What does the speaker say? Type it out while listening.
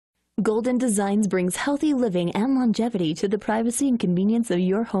Golden Designs brings healthy living and longevity to the privacy and convenience of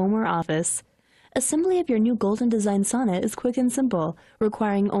your home or office. Assembly of your new Golden Design sauna is quick and simple,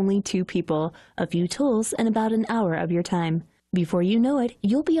 requiring only 2 people, a few tools, and about an hour of your time. Before you know it,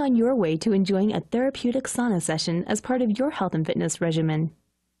 you'll be on your way to enjoying a therapeutic sauna session as part of your health and fitness regimen.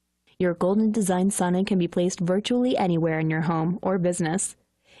 Your Golden Design sauna can be placed virtually anywhere in your home or business.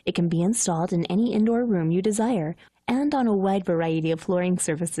 It can be installed in any indoor room you desire, and on a wide variety of flooring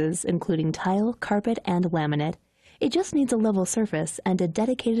surfaces, including tile, carpet, and laminate. It just needs a level surface and a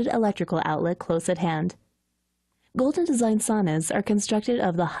dedicated electrical outlet close at hand. Golden Design saunas are constructed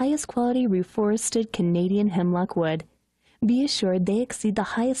of the highest quality reforested Canadian hemlock wood. Be assured they exceed the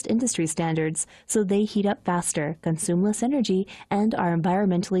highest industry standards, so they heat up faster, consume less energy, and are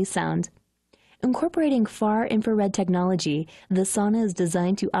environmentally sound. Incorporating far infrared technology, the sauna is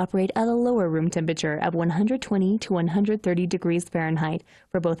designed to operate at a lower room temperature of 120 to 130 degrees Fahrenheit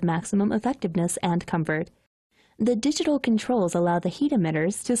for both maximum effectiveness and comfort. The digital controls allow the heat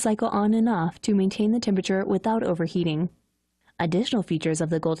emitters to cycle on and off to maintain the temperature without overheating. Additional features of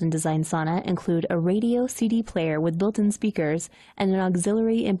the Golden Design sauna include a radio CD player with built-in speakers and an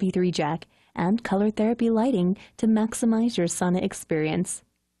auxiliary MP3 jack, and color therapy lighting to maximize your sauna experience.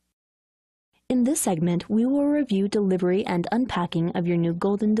 In this segment, we will review delivery and unpacking of your new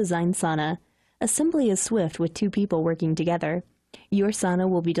Golden Design sauna. Assembly is swift with 2 people working together. Your sauna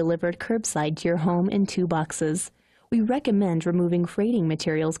will be delivered curbside to your home in 2 boxes. We recommend removing freighting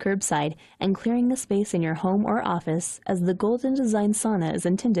materials curbside and clearing the space in your home or office, as the Golden Design sauna is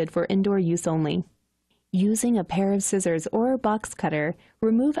intended for indoor use only. Using a pair of scissors or a box cutter,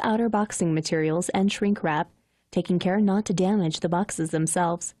 remove outer boxing materials and shrink wrap, taking care not to damage the boxes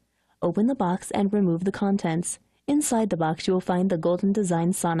themselves. Open the box and remove the contents. Inside the box you will find the Golden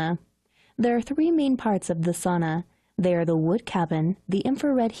Design sauna. There are 3 main parts of the sauna. They are the wood cabin, the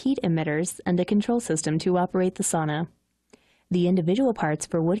infrared heat emitters, and a control system to operate the sauna. The individual parts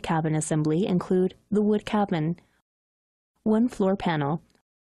for wood cabin assembly include the wood cabin, 1 floor panel,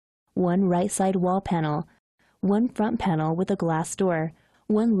 1 right side wall panel, 1 front panel with a glass door,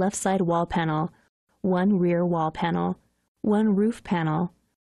 1 left side wall panel, 1 rear wall panel, 1 roof panel,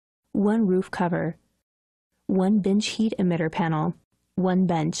 1 roof cover, 1 bench heat emitter panel, 1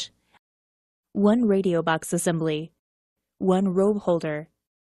 bench, 1 radio box assembly, 1 robe holder,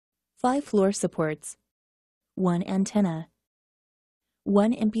 5 floor supports, 1 antenna,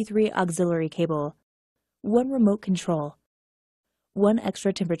 1 MP3 auxiliary cable, 1 remote control, 1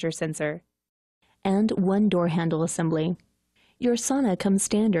 extra temperature sensor, and 1 door handle assembly. Your sauna comes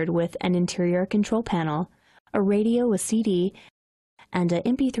standard with an interior control panel, a radio with CD, and a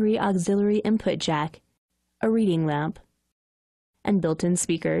MP3 auxiliary input jack, a reading lamp, and built-in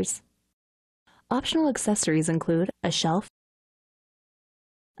speakers. Optional accessories include a shelf,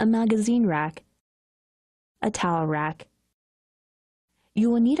 a magazine rack, a towel rack. You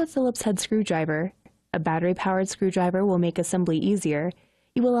will need a Phillips head screwdriver. A battery-powered screwdriver will make assembly easier.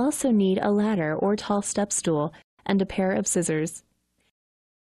 You will also need a ladder or tall step stool and a pair of scissors.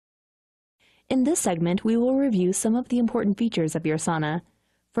 In this segment, we will review some of the important features of your sauna.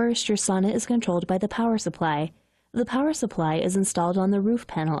 First, your sauna is controlled by the power supply. The power supply is installed on the roof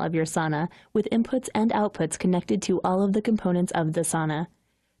panel of your sauna, with inputs and outputs connected to all of the components of the sauna.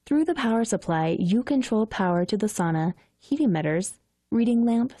 Through the power supply, you control power to the sauna, heat emitters, reading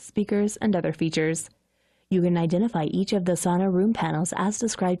lamp, speakers, and other features. You can identify each of the sauna room panels as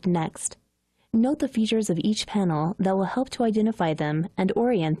described next. Note the features of each panel that will help to identify them and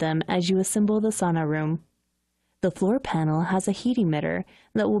orient them as you assemble the sauna room. The floor panel has a heat emitter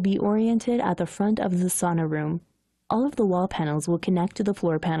that will be oriented at the front of the sauna room. All of the wall panels will connect to the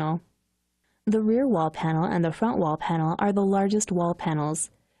floor panel. The rear wall panel and the front wall panel are the largest wall panels.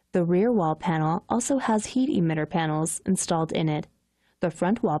 The rear wall panel also has heat emitter panels installed in it. The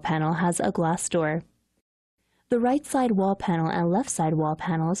front wall panel has a glass door. The right side wall panel and left side wall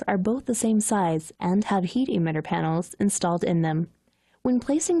panels are both the same size and have heat emitter panels installed in them. When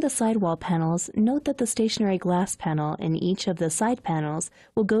placing the side wall panels, note that the stationary glass panel in each of the side panels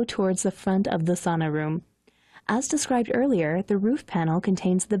will go towards the front of the sauna room. As described earlier, the roof panel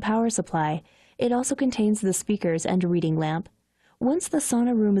contains the power supply. It also contains the speakers and reading lamp. Once the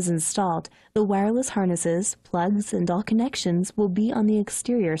sauna room is installed, the wireless harnesses, plugs, and all connections will be on the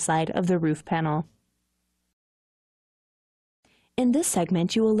exterior side of the roof panel. In this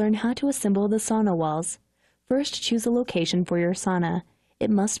segment, you will learn how to assemble the sauna walls. First, choose a location for your sauna. It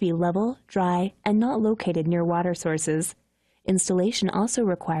must be level, dry, and not located near water sources. Installation also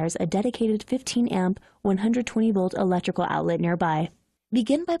requires a dedicated 15-amp, 120-volt electrical outlet nearby.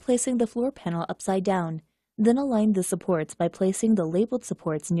 Begin by placing the floor panel upside down. Then align the supports by placing the labeled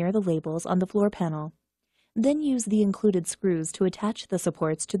supports near the labels on the floor panel. Then use the included screws to attach the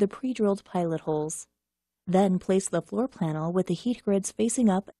supports to the pre-drilled pilot holes. Then place the floor panel with the heat grids facing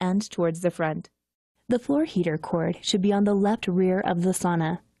up and towards the front. The floor heater cord should be on the left rear of the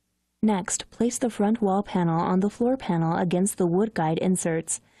sauna. Next, place the front wall panel on the floor panel against the wood guide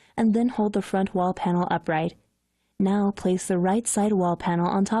inserts, and then hold the front wall panel upright. Now place the right side wall panel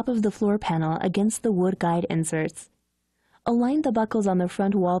on top of the floor panel against the wood guide inserts. Align the buckles on the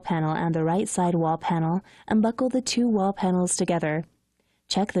front wall panel and the right side wall panel and buckle the two wall panels together.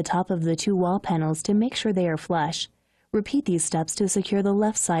 Check the top of the two wall panels to make sure they are flush. Repeat these steps to secure the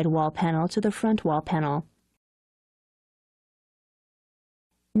left side wall panel to the front wall panel.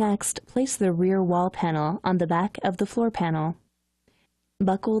 Next, place the rear wall panel on the back of the floor panel.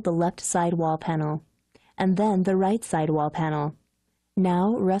 Buckle the left side wall panel, and then the right side wall panel.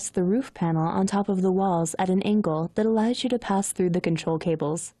 Now rest the roof panel on top of the walls at an angle that allows you to pass through the control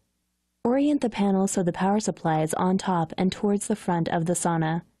cables. Orient the panel so the power supply is on top and towards the front of the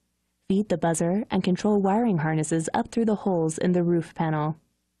sauna. Feed the buzzer and control wiring harnesses up through the holes in the roof panel.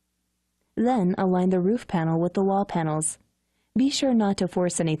 Then align the roof panel with the wall panels. Be sure not to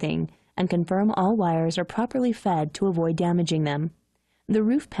force anything, and confirm all wires are properly fed to avoid damaging them. The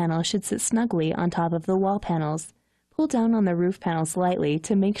roof panel should sit snugly on top of the wall panels. Pull down on the roof panel slightly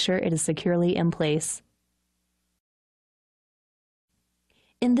to make sure it is securely in place.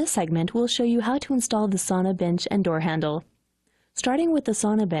 In this segment, we'll show you how to install the sauna bench and door handle. Starting with the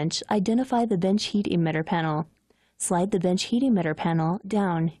sauna bench, identify the bench heat emitter panel. Slide the bench heat emitter panel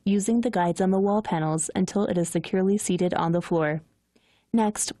down using the guides on the wall panels until it is securely seated on the floor.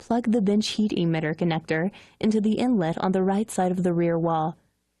 Next, plug the bench heat emitter connector into the inlet on the right side of the rear wall.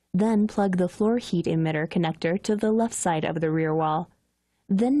 Then plug the floor heat emitter connector to the left side of the rear wall.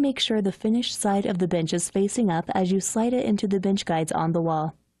 Then make sure the finished side of the bench is facing up as you slide it into the bench guides on the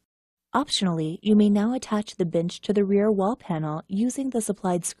wall. Optionally, you may now attach the bench to the rear wall panel using the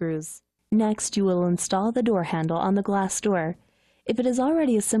supplied screws. Next, you will install the door handle on the glass door. If it is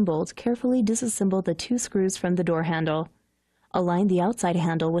already assembled, carefully disassemble the two screws from the door handle. Align the outside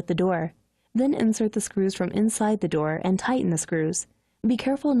handle with the door. Then insert the screws from inside the door and tighten the screws. Be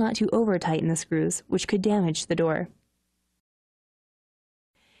careful not to over-tighten the screws, which could damage the door.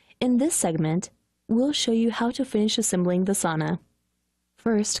 In this segment, we'll show you how to finish assembling the sauna.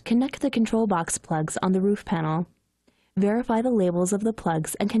 First, connect the control box plugs on the roof panel. Verify the labels of the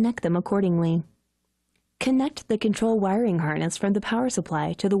plugs and connect them accordingly. Connect the control wiring harness from the power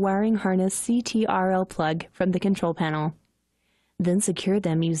supply to the wiring harness CTRL plug from the control panel. Then secure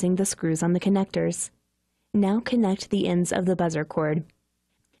them using the screws on the connectors. Now connect the ends of the buzzer cord.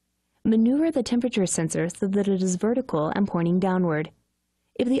 Maneuver the temperature sensor so that it is vertical and pointing downward.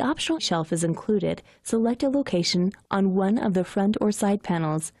 If the optional shelf is included, select a location on one of the front or side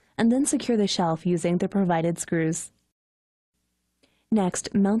panels and then secure the shelf using the provided screws.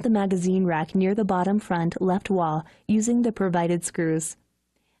 Next, mount the magazine rack near the bottom front left wall using the provided screws.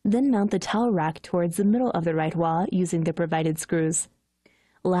 Then mount the towel rack towards the middle of the right wall using the provided screws.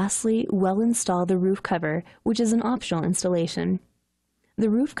 Lastly, well install the roof cover, which is an optional installation. The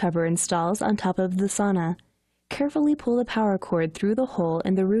roof cover installs on top of the sauna. Carefully pull the power cord through the hole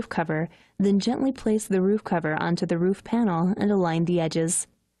in the roof cover, then gently place the roof cover onto the roof panel and align the edges.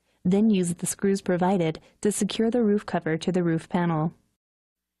 Then use the screws provided to secure the roof cover to the roof panel.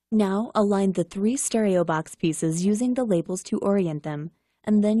 Now align the three stereo box pieces using the labels to orient them,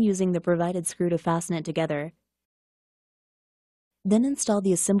 and then using the provided screw to fasten it together. Then install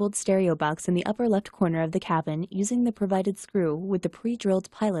the assembled stereo box in the upper left corner of the cabin using the provided screw with the pre-drilled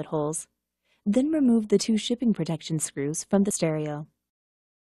pilot holes. Then remove the two shipping protection screws from the stereo.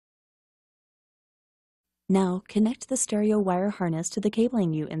 Now connect the stereo wire harness to the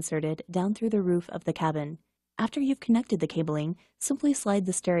cabling you inserted down through the roof of the cabin. After you've connected the cabling, simply slide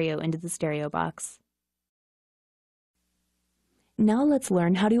the stereo into the stereo box. Now let's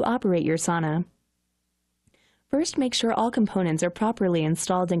learn how to operate your sauna. First, make sure all components are properly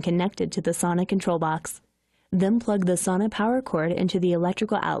installed and connected to the sauna control box. Then plug the sauna power cord into the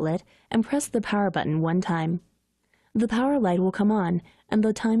electrical outlet and press the power button one time. The power light will come on, and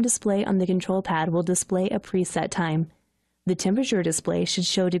the time display on the control pad will display a preset time. The temperature display should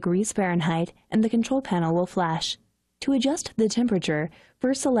show degrees Fahrenheit, and the control panel will flash. To adjust the temperature,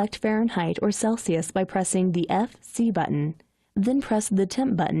 first select Fahrenheit or Celsius by pressing the FC button. Then press the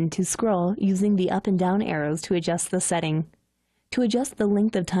temp button to scroll using the up and down arrows to adjust the setting. To adjust the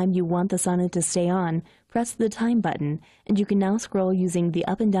length of time you want the sauna to stay on, press the time button, and you can now scroll using the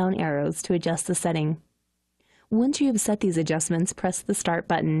up and down arrows to adjust the setting. Once you have set these adjustments, press the start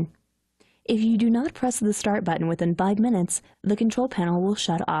button. If you do not press the start button within 5 minutes, the control panel will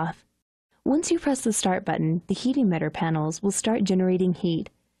shut off. Once you press the start button, the heat emitter panels will start generating heat.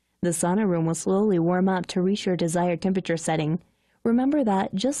 The sauna room will slowly warm up to reach your desired temperature setting. Remember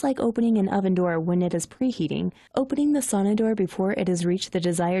that, just like opening an oven door when it is preheating, opening the sauna door before it has reached the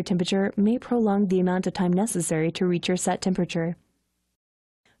desired temperature may prolong the amount of time necessary to reach your set temperature.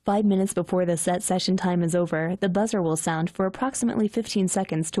 5 minutes before the set session time is over, the buzzer will sound for approximately 15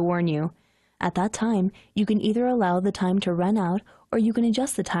 seconds to warn you. At that time, you can either allow the time to run out, or you can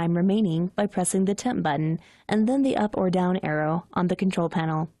adjust the time remaining by pressing the temp button and then the up or down arrow on the control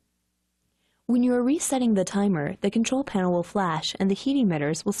panel. When you are resetting the timer, the control panel will flash and the heat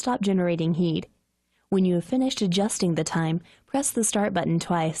emitters will stop generating heat. When you have finished adjusting the time, press the start button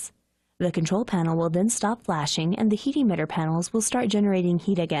twice. The control panel will then stop flashing and the heat emitter panels will start generating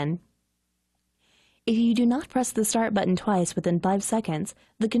heat again. If you do not press the start button twice within 5 seconds,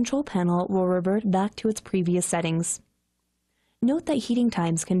 the control panel will revert back to its previous settings. Note that heating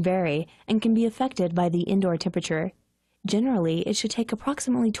times can vary and can be affected by the indoor temperature. Generally, it should take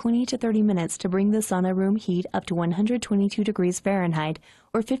approximately 20 to 30 minutes to bring the sauna room heat up to 122 degrees Fahrenheit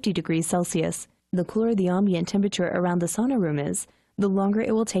or 50 degrees Celsius. The cooler the ambient temperature around the sauna room is, the longer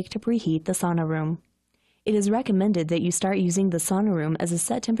it will take to preheat the sauna room. It is recommended that you start using the sauna room as a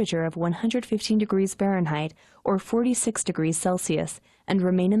set temperature of 115 degrees Fahrenheit or 46 degrees Celsius and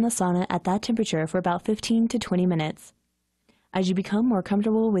remain in the sauna at that temperature for about 15 to 20 minutes. As you become more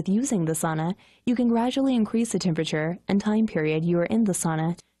comfortable with using the sauna, you can gradually increase the temperature and time period you are in the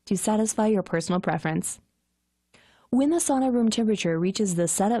sauna to satisfy your personal preference. When the sauna room temperature reaches the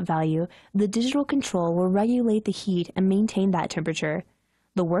setup value, the digital control will regulate the heat and maintain that temperature.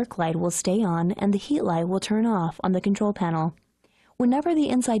 The work light will stay on and the heat light will turn off on the control panel. Whenever the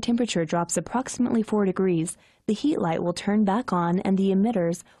inside temperature drops approximately 4 degrees, the heat light will turn back on and the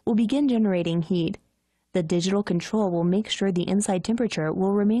emitters will begin generating heat. The digital control will make sure the inside temperature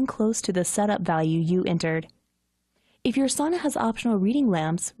will remain close to the setup value you entered. If your sauna has optional reading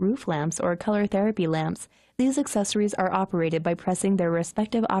lamps, roof lamps, or color therapy lamps, these accessories are operated by pressing their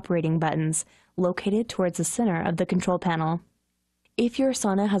respective operating buttons, located towards the center of the control panel. If your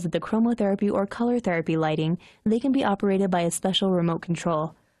sauna has the chromotherapy or color therapy lighting, they can be operated by a special remote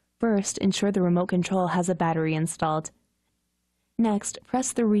control. First, ensure the remote control has a battery installed. Next,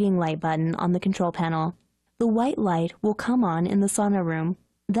 press the reading light button on the control panel. The white light will come on in the sauna room.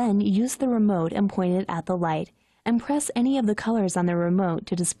 Then use the remote and point it at the light, and press any of the colors on the remote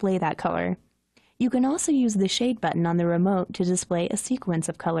to display that color. You can also use the shade button on the remote to display a sequence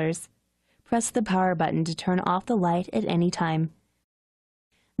of colors. Press the power button to turn off the light at any time.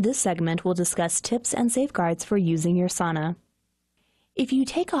 This segment will discuss tips and safeguards for using your sauna. If you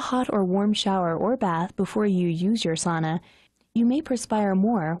take a hot or warm shower or bath before you use your sauna, you may perspire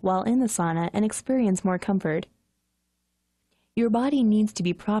more while in the sauna and experience more comfort. Your body needs to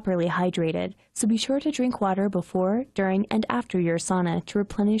be properly hydrated, so be sure to drink water before, during, and after your sauna to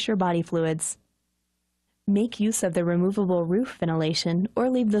replenish your body fluids. Make use of the removable roof ventilation or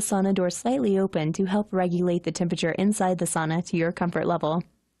leave the sauna door slightly open to help regulate the temperature inside the sauna to your comfort level.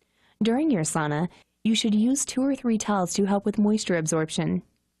 During your sauna, you should use 2 or 3 towels to help with moisture absorption.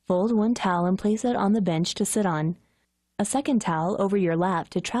 Fold one towel and place it on the bench to sit on. A second towel over your lap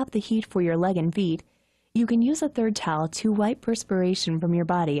to trap the heat for your leg and feet. You can use a third towel to wipe perspiration from your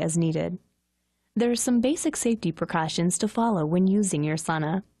body as needed. There are some basic safety precautions to follow when using your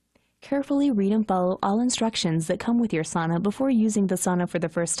sauna. Carefully read and follow all instructions that come with your sauna before using the sauna for the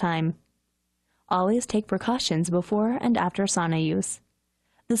first time. Always take precautions before and after sauna use.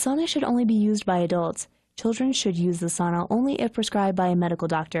 The sauna should only be used by adults. Children should use the sauna only if prescribed by a medical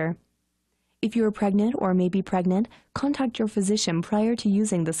doctor. If you are pregnant or may be pregnant, contact your physician prior to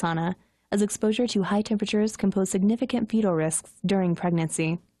using the sauna, as exposure to high temperatures can pose significant fetal risks during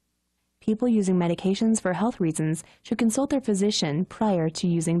pregnancy. People using medications for health reasons should consult their physician prior to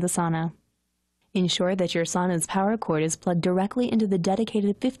using the sauna. Ensure that your sauna's power cord is plugged directly into the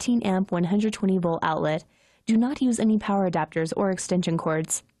dedicated 15-amp 120-volt outlet. Do not use any power adapters or extension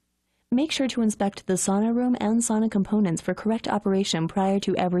cords. Make sure to inspect the sauna room and sauna components for correct operation prior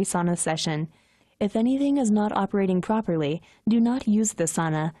to every sauna session. If anything is not operating properly, do not use the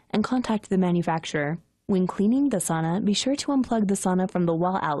sauna and contact the manufacturer. When cleaning the sauna, be sure to unplug the sauna from the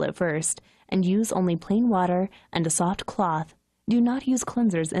wall outlet first and use only plain water and a soft cloth. Do not use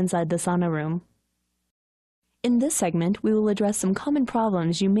cleansers inside the sauna room. In this segment, we will address some common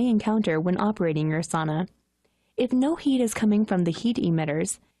problems you may encounter when operating your sauna. If no heat is coming from the heat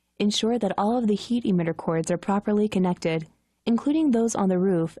emitters, ensure that all of the heat emitter cords are properly connected, including those on the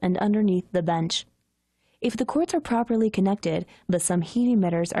roof and underneath the bench. If the cords are properly connected, but some heat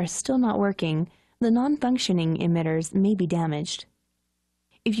emitters are still not working, the non-functioning emitters may be damaged.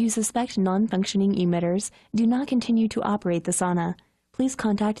 If you suspect non-functioning emitters, do not continue to operate the sauna. Please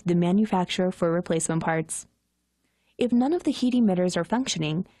contact the manufacturer for replacement parts. If none of the heat emitters are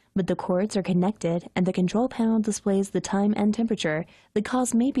functioning, but the cords are connected and the control panel displays the time and temperature, the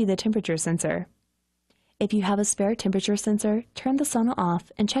cause may be the temperature sensor. If you have a spare temperature sensor, turn the sauna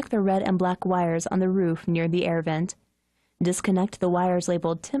off and check the red and black wires on the roof near the air vent. Disconnect the wires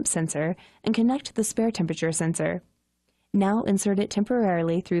labeled temp sensor and connect the spare temperature sensor. Now insert it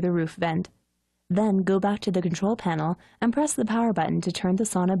temporarily through the roof vent. Then go back to the control panel and press the power button to turn the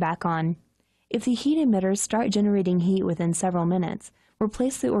sauna back on. If the heat emitters start generating heat within several minutes,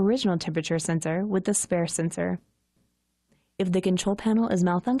 replace the original temperature sensor with the spare sensor. If the control panel is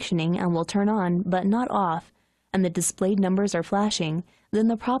malfunctioning and will turn on but not off, and the displayed numbers are flashing, then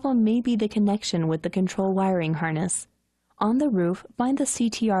the problem may be the connection with the control wiring harness. On the roof, find the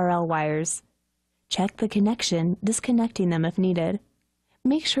CTRL wires. Check the connection, disconnecting them if needed.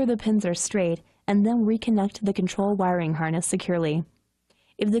 Make sure the pins are straight and then reconnect the control wiring harness securely.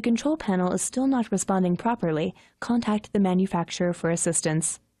 If the control panel is still not responding properly, contact the manufacturer for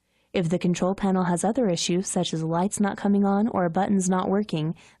assistance. If the control panel has other issues such as lights not coming on or buttons not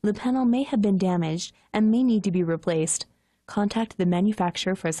working, the panel may have been damaged and may need to be replaced. Contact the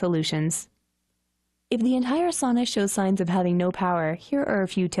manufacturer for solutions. If the entire sauna shows signs of having no power, here are a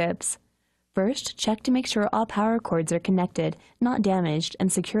few tips. First, check to make sure all power cords are connected, not damaged,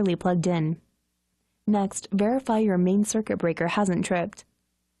 and securely plugged in. Next, verify your main circuit breaker hasn't tripped.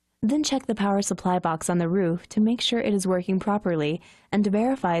 Then check the power supply box on the roof to make sure it is working properly and to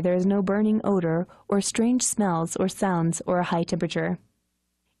verify there is no burning odor or strange smells or sounds or a high temperature.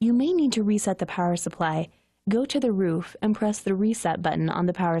 You may need to reset the power supply. Go to the roof and press the reset button on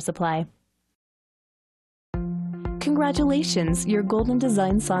the power supply. Congratulations! Your Golden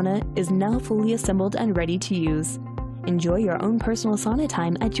Design sauna is now fully assembled and ready to use. Enjoy your own personal sauna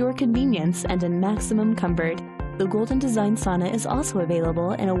time at your convenience and in maximum comfort. The Golden Design sauna is also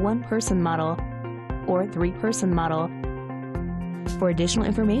available in a 1-person model or 3-person model. For additional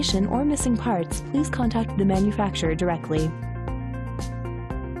information or missing parts, please contact the manufacturer directly.